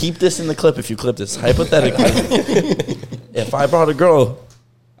 keep this in the clip if you clip this. Hypothetically, if I brought a girl,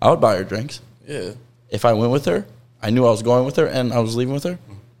 I would buy her drinks. Yeah. If I went with her, I knew I was going with her and I was leaving with her.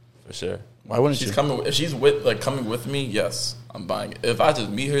 For sure. Why wouldn't She's you? coming. If she's coming with me, yes, I'm buying it. If I just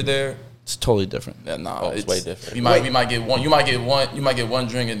meet her there, It's totally different. then nah, Oh, it's way different. We might get one. You might get one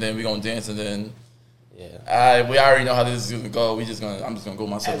drink, and then we gonna dance, and then Yeah. we already know how this is gonna go. I'm just gonna go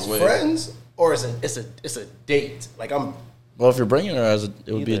my as separate way. friends, or it's a date. Like I'm Well, if you're bringing her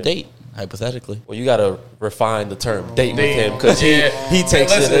it would be a Either. date, hypothetically. Well, you gotta refine the term date with him because Yeah. he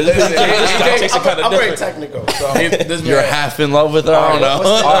takes Listen, it. listen, He takes it kind of I'm very different. technical. So Hey, this You're man- half in love with her. I don't know.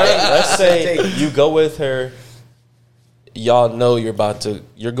 what's the All right, date? let's say Date. you go with her. Y'all know you're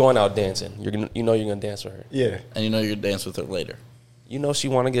going out dancing. You're gonna dance with her. Yeah. And you know you're gonna dance with her later. You know she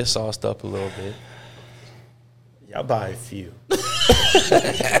want to get sauced up a little bit. I'll buy a few.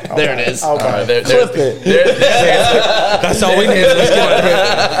 There it is. I'll buy there- Clip it. That's all we need. Let's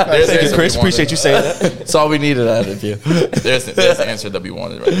get There's the Thank you, answer Chris. we Appreciate wanted. you saying that. That's all we needed out of you. There's the answer that we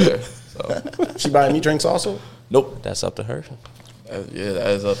wanted right there. So She buying me drinks also? Nope. That's up to her. yeah, that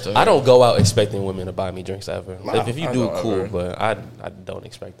is up to her. I don't go out expecting women to buy me drinks ever. If you I do, don't cool. ever. But I don't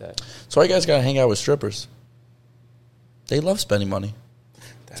expect that. So why you guys gotta hang out with strippers? They love spending money.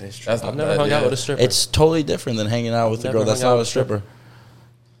 That is true. That's I've not never bad, hung out yeah. with a stripper. It's totally different than hanging out with a Never girl that's hung out not a with a stripper.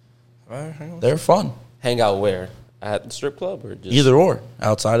 Right, hang on. They're fun. Hang out where? At the strip club or just Either or.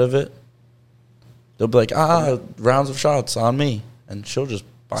 Outside of it, they'll be like, rounds of shots on me. And she'll just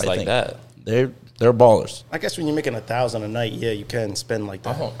buy It's like things. that. They're ballers. I guess when you're making 1,000 a night, yeah, you can spend like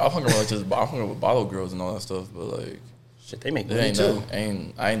that. I've hung around with bottle girls and all that stuff, but like Shit, they make they money ain't too.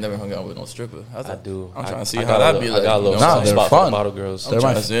 I ain't never hung out with no stripper. I do. I'm trying to see I how got a that'd little- be I like. got a little you know, Nah, soft they're spot for the fun. bottle girls. They're my,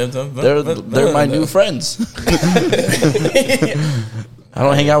 trying to see them. they're my new friends. I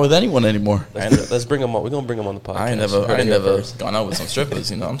don't hang out with anyone anymore. Let's bring them on. We're gonna bring them on the podcast. I ain't You heard never it here first. gone out with some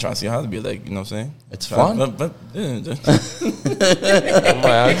strippers. You know, I'm trying to see how it'd be like. You know what I'm saying? It's fun.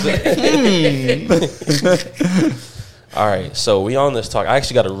 All right, so we on this talk. I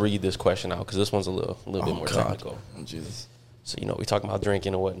actually got to read this question out because this one's a little bit more technical. Oh, Jesus. So we talking about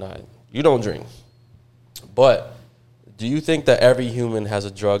drinking and whatnot. You don't drink, but do you think that every human has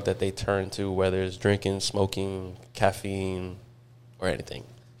a drug that they turn to, whether it's drinking, smoking, caffeine, or anything?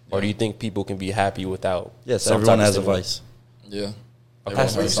 Or do you think people can be happy without? Yes, some everyone type of has a stimulant? vice. Yeah. Okay.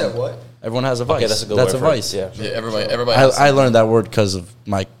 Everyone You has said something. what? Everyone has a vice. Okay, that's a good That's word a for it. vice. Yeah. Yeah, everybody. Has I learned that word because of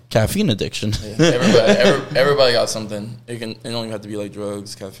my caffeine addiction. everybody got something. It don't even have to be like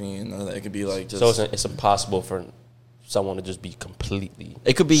drugs, caffeine. None of that. It could be like just. So it's impossible for someone to just be completely.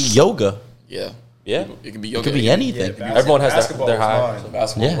 It could be yoga. yeah. Yeah. It could be It yoga. could be anything. Everyone has Basketball their is high. mine.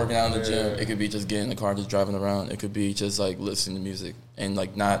 Basketball, Yeah. working out in the gym. It could be just getting in the car, just driving around. It could be just like listening to music and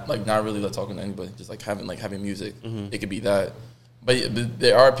not really like talking to anybody. Just like having music. It could be that. But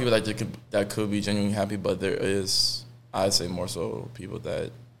there are people that could be genuinely happy. But there is, I'd say, more so people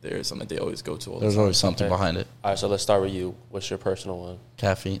that there is something that they always go to all the There's time. always something Okay. behind it. All right, so let's start with you. What's your personal one?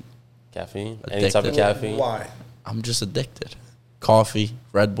 Caffeine. Caffeine? Any type of Addicted. caffeine? Why? I'm just addicted. Coffee,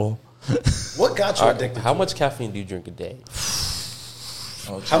 Red Bull. What got you All right, addicted? how to much caffeine do you drink a day?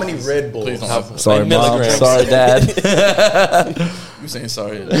 Oh, How many Jesus. Red Bulls? Please don't ask me. Sorry, Like mom. milligrams. Sorry, dad. You saying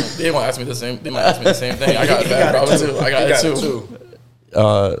sorry? They won't ask me the same. They might ask me the same thing. I got a bad problem too. I got it too.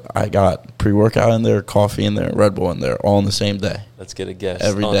 I got pre-workout in there, coffee in there, Red Bull in there, all in the same day. Let's get a guess.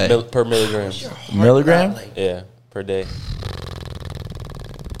 Every On day. per milligram. Milligram? Yeah, per day.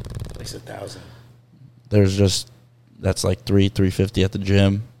 At least 1,000. There's just that's like 350 at the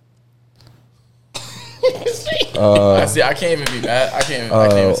gym. I see. I can't even be mad. I can't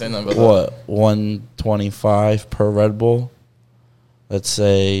even say nothing. But What 125 per Red Bull? Let's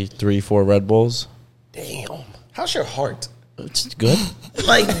say 3-4 Red Bulls. Damn. How's your heart? It's good.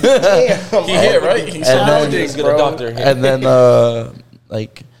 Like, damn. he hit right. He's And then- Let's get a doctor here. And then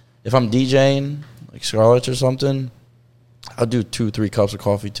like if I'm DJing like Scarlett's or something, I'll do 2-3 cups of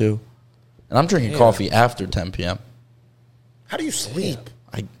coffee too. And I'm drinking coffee after 10 p.m. How do you sleep?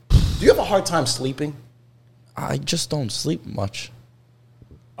 I Do you have a hard time sleeping? just don't sleep much.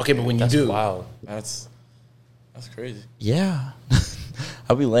 Okay, but when you That's do, wild. that's crazy. Yeah.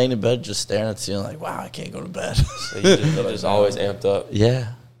 I'll be laying in bed just staring at the ceiling like, wow, I can't go to bed. So you're just always amped up.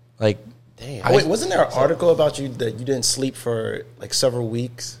 Yeah. Like, Damn. wait, wasn't there an article about you that you didn't sleep for like several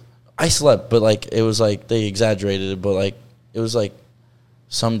weeks? I slept, but like, it was like, they exaggerated it, but like, it was like,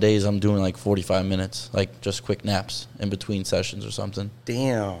 some days I'm doing like 45 minutes, like just quick naps in between sessions or something.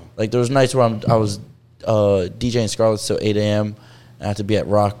 Damn. Like, there was nights where I was DJing Scarlett's till 8 a.m. and I had to be at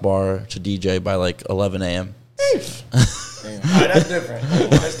Rock Bar to DJ by like 11 a.m. That's different.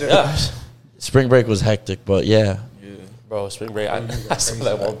 That's different. Yeah. Spring break was hectic, but yeah. Bro, spring break. I saw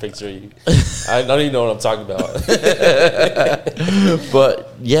that one picture of you. I don't even know what I'm talking about.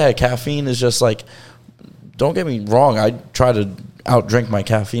 But yeah, caffeine is just like, don't get me wrong, I try to outdrink my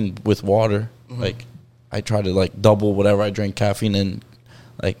caffeine with water. Like, I try to like double whatever I drink caffeine in.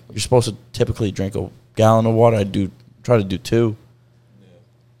 Like, you're supposed to typically drink a gallon of water. Try to do 2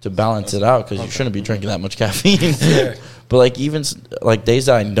 to balance it out, because you shouldn't be drinking that much caffeine. But like, even like days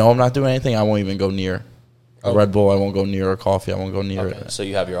that I know I'm not doing anything, I won't even go near a Red Bull. I won't go near a coffee. I won't go near it. So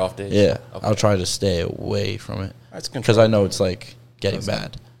you have your off days? Yeah, Okay. I'll try to stay away from it That's because I know it's like getting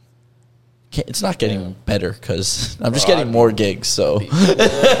bad. It's not getting better because I'm just getting more gigs. So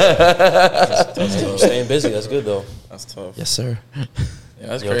Staying busy. That's good, though. That's tough. yes, sir. Yeah,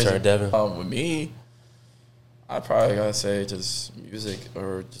 that's Your crazy. turn, Devin. With me, I probably gotta say just music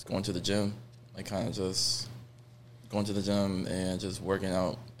or just going to the gym. Like, kind of just going to the gym and just working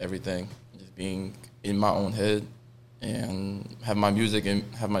out everything, just being in my own head and have my music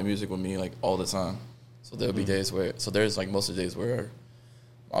with me like all the time. So there'll be days where there's like most of the days where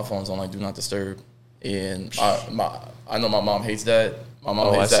my phone's on like do not disturb, and I know my mom hates that. My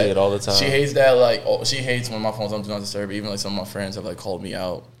mom hates I that. see it all the time. She hates that. Like, she hates when my phone's on do not disturb. Even like some of my friends have like called me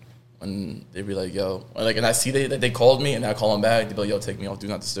out when they'd be like, "Yo," like, and I see that they called me, and I call them back. They'd be like, "Yo, take me off do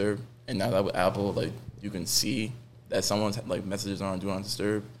not disturb." And now that with Apple, like, you can see that someone's like messages are on do not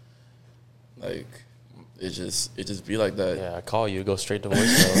disturb. Like, it just be like that. Yeah, I call you, go straight to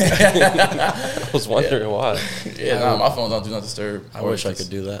voicemail. I was wondering why. Yeah, nah, my phone's on do not disturb. I wish I could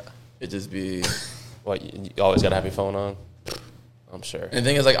do that. It just be. What, you always gotta have your phone on? I'm sure. And the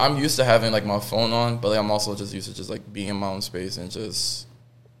thing is, like, I'm used to having like my phone on, but like I'm also just used to just like being in my own space and just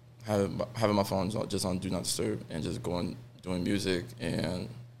having my phone just on do not disturb and just doing music and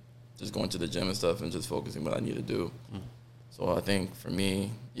just going to the gym and stuff and just focusing what I need to do. So I think for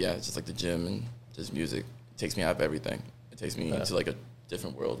me, yeah, it's just like the gym and just music. It takes me out of everything. It takes me into like a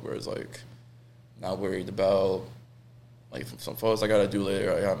different world where it's like not worried about like some photos I gotta do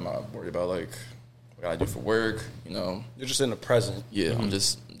later. I'm not worried about like what I gotta do for work, you know. You're just in the present. Yeah, I'm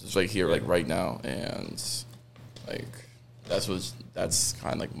just right here, like right now, and like that's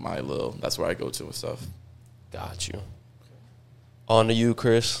kind of like my little. That's where I go to and stuff. Got you. On to you,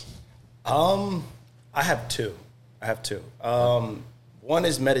 Chris. I have two. One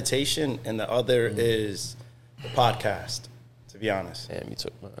is meditation, and the other is the podcast. To be honest, Damn, you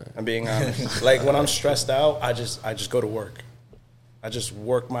took mine. I'm being honest. Like, when I'm stressed out, I just go to work. I just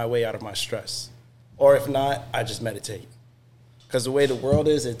work my way out of my stress, or if not, I just meditate. Because the way the world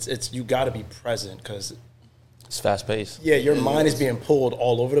is, it's you got to be present. Because It's fast paced. yeah, your mind is being pulled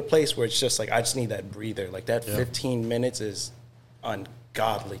all over the place. Where it's just like, I just need that breather. Like, that 15 minutes is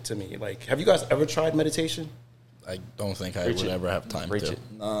ungodly to me. Like, have you guys ever tried meditation? I don't think I Preach would it. ever have time Preach to. it.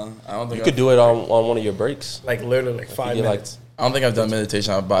 Nah, I don't think You could do it on one of your breaks. Like, literally, like 5 you, like, minutes. I don't think I've done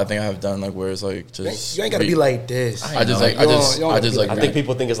meditation, but I think I have done like where it's like just. You ain't got to be like this. I just like You don't I just be like. I think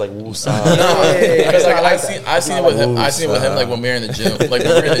people think it's like woosah. Because like I I seen it with him. I seen it with him like when we were in the gym, like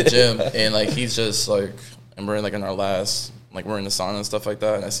when we were in the gym, and like he's just like, and we're in like in our last like we're in the sauna and stuff like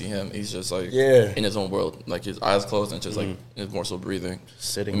that, and I see him, he's just like in his own world, like his eyes closed and just like it's more so breathing.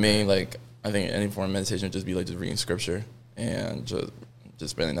 Sitting. I mean, like I think any form of meditation would just be like just reading scripture and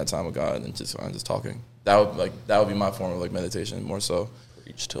just spending that time with God and just talking. That would be my form of like meditation more so.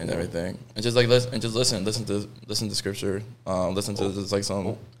 Preach to and him. everything, and just like listen to scripture, listen to just like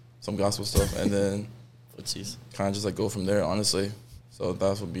some gospel stuff, and then kind of just like go from there. Honestly, so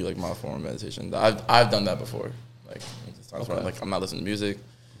that would be like my form of meditation. I've done that before. Like times where like I'm not listening to music,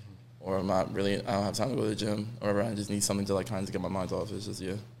 or I don't have time to go to the gym, or I just need something to like kind of get my mind off. It's just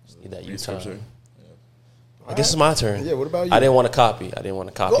need that read scripture. I guess it's my turn. Yeah, what about you? I didn't want to copy.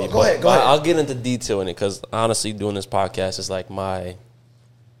 Go ahead. I'll get into detail in it because honestly, doing this podcast is like my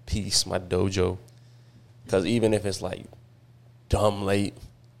piece, my dojo. Because even if it's like dumb late,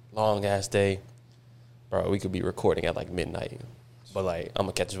 long ass day, bro, we could be recording at like midnight. But like I'm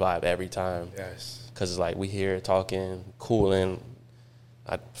gonna catch vibe every time. Yes. Because it's like we here talking, cooling.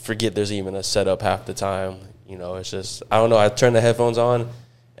 I forget there's even a setup half the time. You know, it's just I don't know. I turn the headphones on,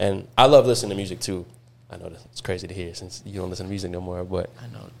 and I love listening to music too. I know it's crazy to hear since you don't listen to music no more, but I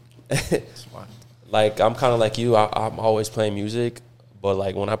know. It's fine. like I'm kind of like you. I'm always playing music, but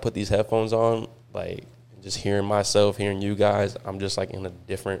like when I put these headphones on, like just hearing myself, hearing you guys, I'm just like in a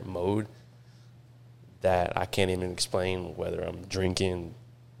different mode that I can't even explain whether I'm drinking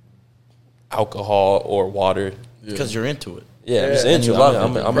alcohol or water. Because you're into it. Yeah, I'm just And into you it.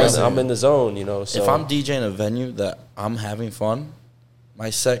 love it. I'm in the zone, you know. So If I'm DJing a venue that I'm having fun, my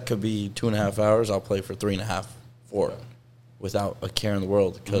set could be 2.5 hours. I'll play for 3.5, 4, without a care in the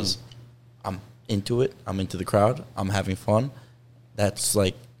world because I'm into it. I'm into the crowd. I'm having fun. That's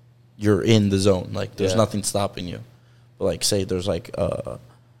like you're in the zone. Like there's nothing stopping you. But like say there's like a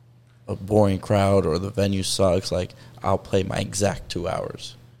boring crowd or the venue sucks. Like I'll play my exact 2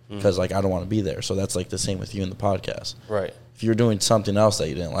 hours because like I don't want to be there. So that's like the same with you in the podcast. right. If you're doing something else that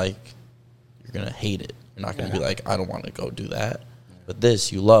you didn't like, you're going to hate it. You're not going to be like, I don't want to go do that. But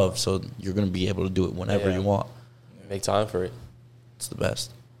this you love, so you're going to be able to do it whenever you want. Make time for it. It's the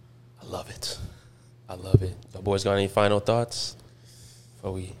best. I love it. I love it. The boys got any final thoughts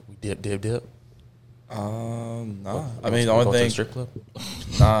before we dip? Nah. I mean, the only thing. Strip club?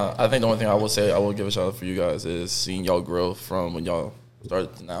 Nah, I think the only thing I will say, I will give a shout out for you guys is seeing y'all growth from when y'all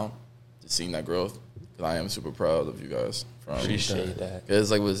started to now. Just seeing that growth. Because I am super proud of you guys. Appreciate that.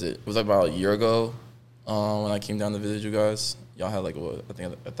 Because, like, it was like about a year ago when I came down to visit you guys. Y'all had, like, what, I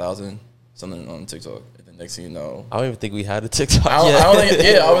think 1,000 something on TikTok. And then next thing you know. I don't even think we had a TikTok I yet. don't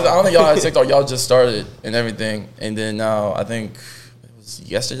think y'all had TikTok. Y'all just started and everything. And then now, I think it was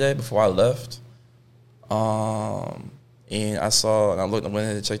yesterday before I left. And I saw, and I went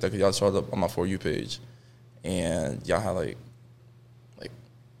ahead and checked out because y'all showed up on my For You page. And y'all had, like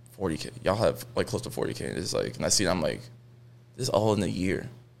 40K. Y'all have, like, close to 40K. And it's like, and I see it, I'm like, this is all in a year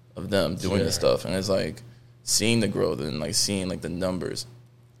of them doing this stuff. And it's like, seeing the growth and, like, seeing, like, the numbers.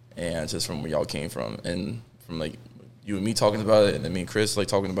 And just from where y'all came from. And from, like, you and me talking about it, and then me and Chris, like,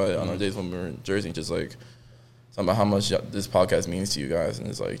 talking about it on our days when we were in Jersey, just, like, talking about how much this podcast means to you guys. And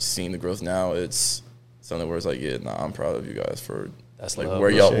it's, like, seeing the growth now, it's something where it's like, I'm proud of you guys for That's like love. where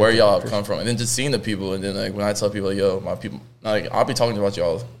y'all have come from. And then just seeing the people, and then, like, when I tell people, like, yo, my people, like, I'll be talking about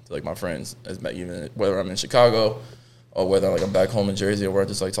y'all to, like, my friends, even whether I'm in Chicago or whether, like, I'm back home in Jersey, or where I'm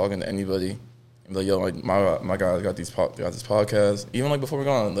just, like, talking to anybody. And be like, yo, like, my guys got this podcast. Even, like, before we're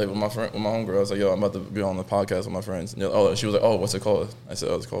going, like, with my homegirl, I was like, yo, I'm about to be on the podcast with my friends. And she was like, oh, what's it called? I said,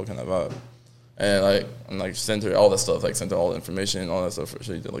 it's called Can I Vibe? And, like, sent her all that stuff, like, sent her all the information, all that stuff for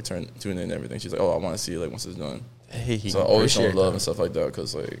she to, like, tune in and everything. She's like, oh, I want to see it, like, once it's done. Hey, So I always show love and stuff like that,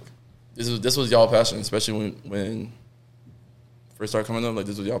 because, like, this was y'all passion, especially when first started coming up. Like,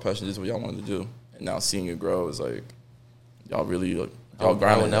 this was y'all passion, this is what y'all wanted to do. And now seeing it grow is, like, y'all really, like, y'all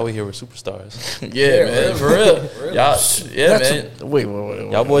grinding. Now we here with superstars. Yeah, man, for real. Y'all, man. Wait.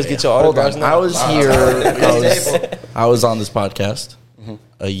 Y'all boys get your Hold autographs on. now? I was here. I was on this podcast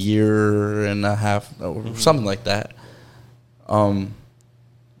a year and a half, something like that.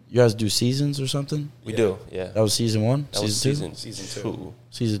 You guys do seasons or something? We do, yeah. That was season 1? That was season 2? Season 2.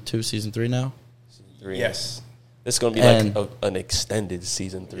 Season 2, season 3 now? Season 3. Yes. This is going to be And- like an extended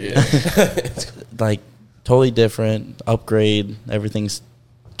season 3. Yeah. Like, totally different, upgrade, everything's...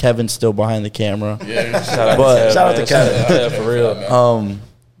 Kevin's still behind the camera. Yeah, But- Shout out to Kevin. Yeah, for real.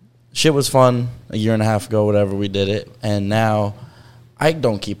 Shit was fun a year and a half ago, whatever, we did it. And now, I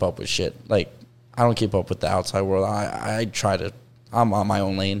don't keep up with shit. Like, I don't keep up with the outside world. I try to... I'm on my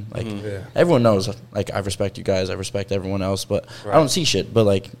own lane. Like, everyone knows, like, I respect you guys. I respect everyone else. But I don't see shit. But,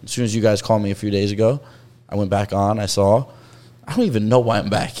 like, as soon as you guys called me a few days ago, I went back on. I saw. I don't even know why I'm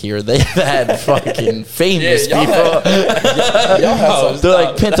back here. They've had fucking famous Yeah, people. They're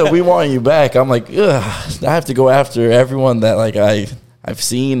like, Pinto, we want you back. I'm like, ugh, I have to go after everyone that like I've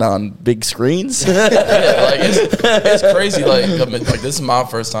seen on big screens. Yeah, like it's crazy. Like this is my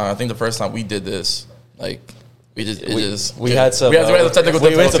first time. I think the first time we did this, like we had some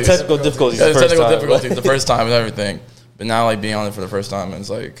technical difficulties. The first time and everything. But now like being on it for the first time, and it's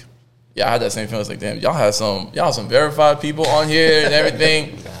like, yeah, I had that same feeling. It's like, damn, y'all have some verified people on here and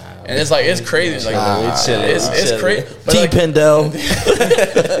everything. And it's like, it's crazy. It's like, it's crazy. T. Like, Pendel.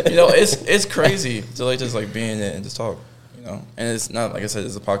 it's crazy to like just like be in it and just talk, And it's not, like I said,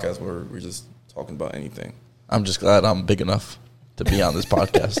 it's a podcast where we're just talking about anything. I'm just glad I'm big enough to be on this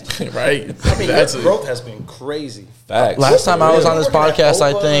podcast. Right? I mean, your growth has been crazy. Facts. Last time I was on this podcast,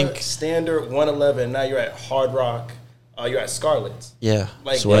 I think. Standard 111. Now you're at Hard Rock. You're at Scarlett's. Yeah.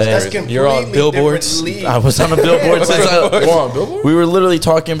 Like, Swag. that's completely You're on billboards? different league. I was on a billboard since on Billboard? we were literally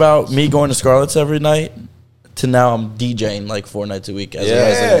talking about me going to Scarlett's every night to now I'm DJing like 4 nights a week. As a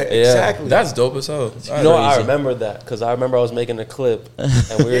resident. Exactly. That's dope as hell. You know, I remember that because I remember I was making a clip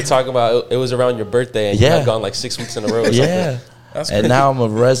and we were talking about it was around your birthday and you had gone like 6 weeks in a row. Or Yeah. That's and crazy. now I'm a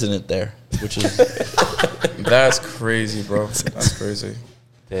resident there, which is That's crazy, bro. That's crazy.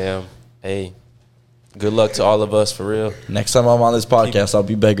 Damn. Hey, good luck to all of us for real. next time I'm on this podcast, I'll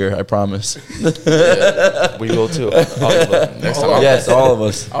be bigger. I promise. We will too. All of us. Next time, Yes, all of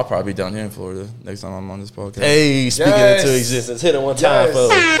us. I'll probably be down here in Florida next time I'm on this podcast. Hey, speaking into existence, hit it one time,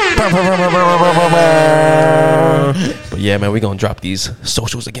 folks. But yeah, man, we're gonna drop these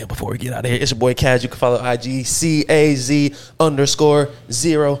socials again before we get out of here. It's your boy Kaz. You can follow IG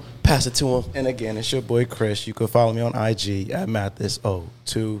CAZ_0. Pass it to him. And again, it's your boy Chris. You can follow me on IG at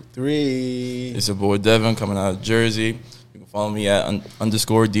Mathis023. It's your boy Devin coming out of Jersey. You can follow me at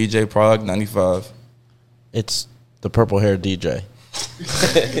 _DJ Prague 95. It's the purple hair DJ.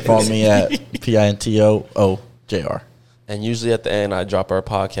 Follow me at PINTOOJR. And usually at the end, I drop our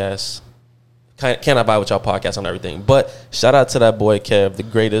podcast. Can I buy with y'all podcast on everything? But shout out to that boy Kev, the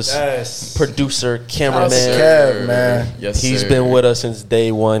greatest producer, cameraman. Kev, man. Yes, He's sir. been with us since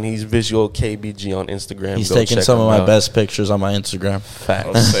day one. He's Visual KBG on Instagram. He's Go taking check some him of my out. best pictures on my Instagram.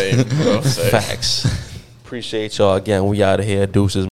 Facts. Well, same. Facts. Appreciate y'all again. We out of here. Deuces.